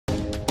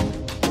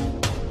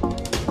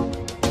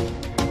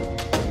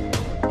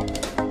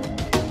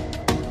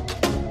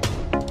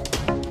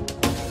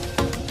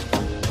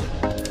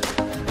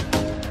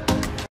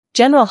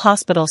General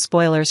Hospital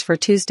spoilers for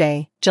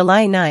Tuesday,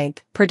 July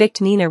 9th,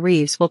 predict Nina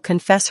Reeves will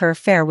confess her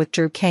affair with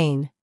Drew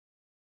Cain.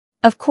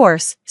 Of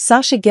course,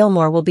 Sasha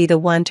Gilmore will be the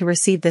one to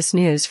receive this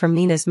news from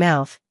Nina's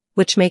mouth,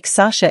 which makes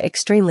Sasha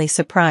extremely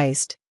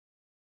surprised.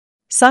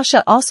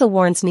 Sasha also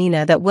warns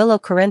Nina that Willow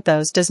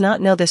Corinthos does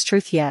not know this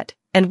truth yet,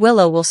 and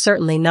Willow will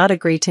certainly not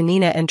agree to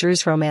Nina and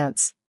Drew's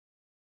romance.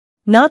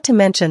 Not to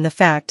mention the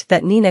fact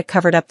that Nina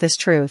covered up this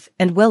truth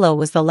and Willow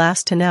was the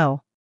last to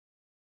know.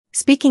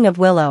 Speaking of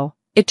Willow,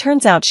 it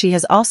turns out she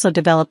has also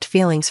developed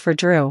feelings for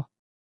Drew.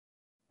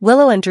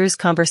 Willow and Drew's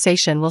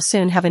conversation will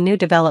soon have a new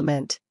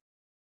development.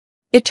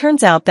 It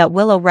turns out that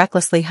Willow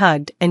recklessly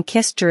hugged and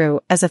kissed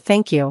Drew as a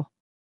thank you.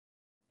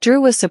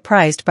 Drew was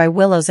surprised by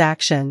Willow's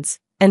actions,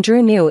 and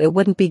Drew knew it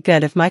wouldn't be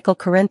good if Michael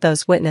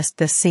Corinthos witnessed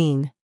this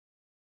scene.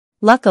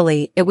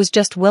 Luckily, it was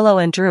just Willow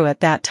and Drew at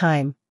that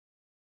time.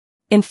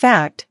 In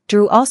fact,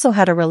 Drew also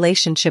had a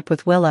relationship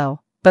with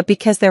Willow, but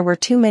because there were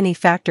too many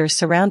factors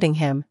surrounding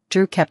him,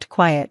 Drew kept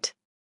quiet.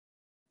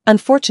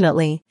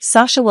 Unfortunately,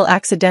 Sasha will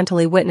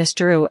accidentally witness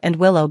Drew and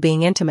Willow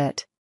being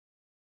intimate.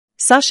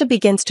 Sasha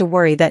begins to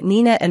worry that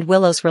Nina and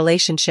Willow's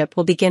relationship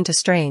will begin to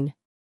strain.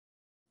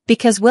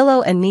 Because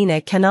Willow and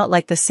Nina cannot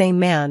like the same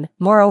man,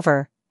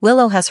 moreover,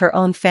 Willow has her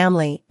own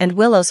family and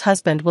Willow's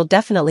husband will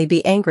definitely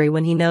be angry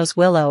when he knows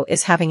Willow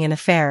is having an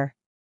affair.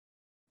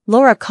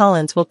 Laura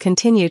Collins will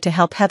continue to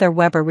help Heather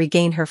Weber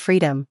regain her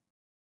freedom.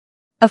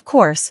 Of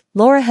course,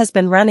 Laura has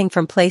been running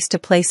from place to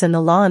place in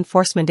the law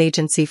enforcement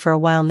agency for a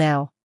while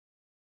now.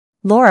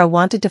 Laura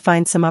wanted to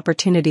find some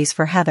opportunities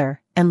for Heather,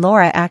 and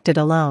Laura acted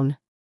alone.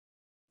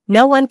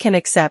 No one can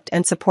accept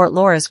and support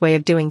Laura's way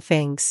of doing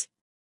things.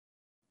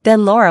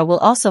 Then Laura will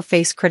also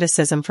face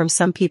criticism from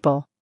some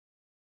people.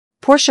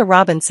 Portia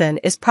Robinson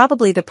is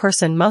probably the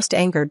person most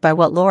angered by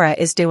what Laura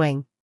is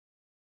doing.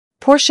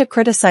 Portia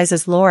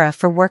criticizes Laura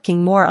for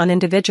working more on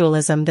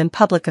individualism than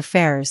public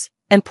affairs,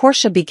 and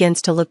Portia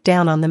begins to look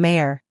down on the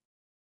mayor.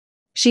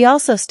 She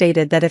also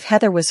stated that if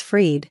Heather was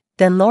freed,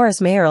 then Laura's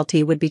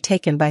mayoralty would be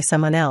taken by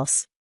someone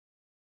else.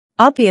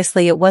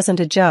 Obviously it wasn't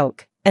a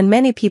joke, and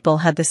many people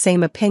had the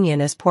same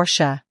opinion as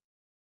Portia.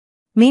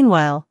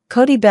 Meanwhile,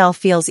 Cody Bell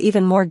feels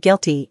even more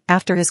guilty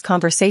after his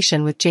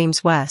conversation with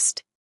James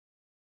West.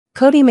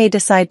 Cody may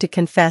decide to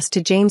confess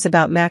to James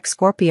about Mac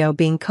Scorpio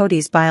being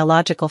Cody's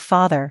biological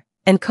father,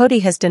 and Cody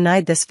has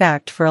denied this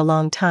fact for a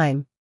long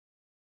time.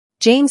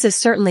 James is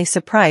certainly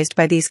surprised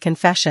by these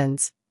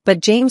confessions, but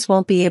James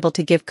won't be able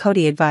to give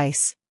Cody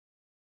advice.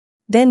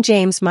 Then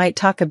James might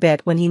talk a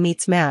bit when he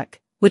meets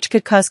Mac, which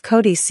could cause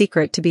Cody's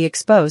secret to be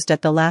exposed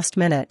at the last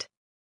minute.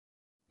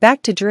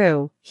 Back to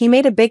Drew, he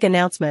made a big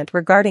announcement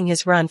regarding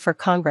his run for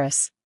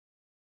Congress.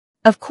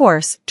 Of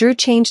course, Drew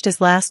changed his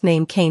last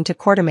name Cain to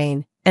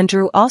Quartermain, and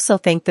Drew also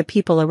thanked the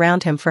people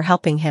around him for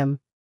helping him.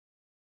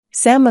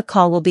 Sam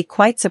McCall will be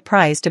quite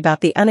surprised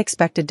about the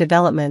unexpected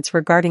developments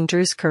regarding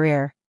Drew's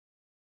career.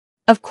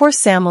 Of course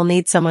Sam will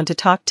need someone to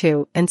talk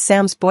to, and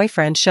Sam's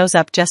boyfriend shows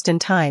up just in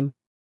time.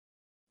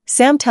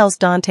 Sam tells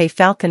Dante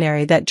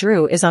Falconeri that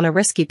Drew is on a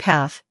risky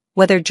path,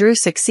 whether Drew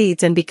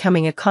succeeds in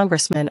becoming a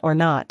congressman or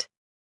not.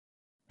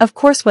 Of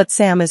course what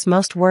Sam is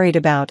most worried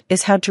about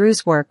is how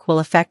Drew's work will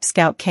affect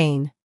Scout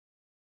Cain.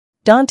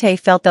 Dante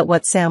felt that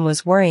what Sam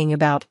was worrying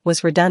about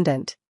was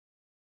redundant.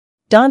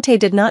 Dante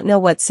did not know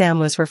what Sam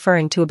was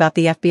referring to about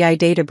the FBI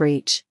data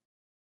breach.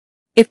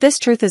 If this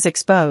truth is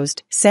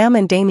exposed, Sam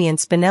and Damian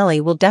Spinelli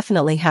will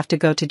definitely have to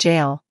go to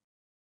jail.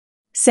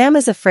 Sam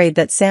is afraid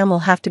that Sam will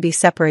have to be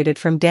separated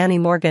from Danny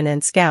Morgan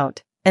and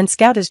Scout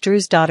is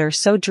Drew's daughter,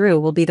 so Drew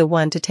will be the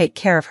one to take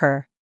care of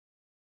her.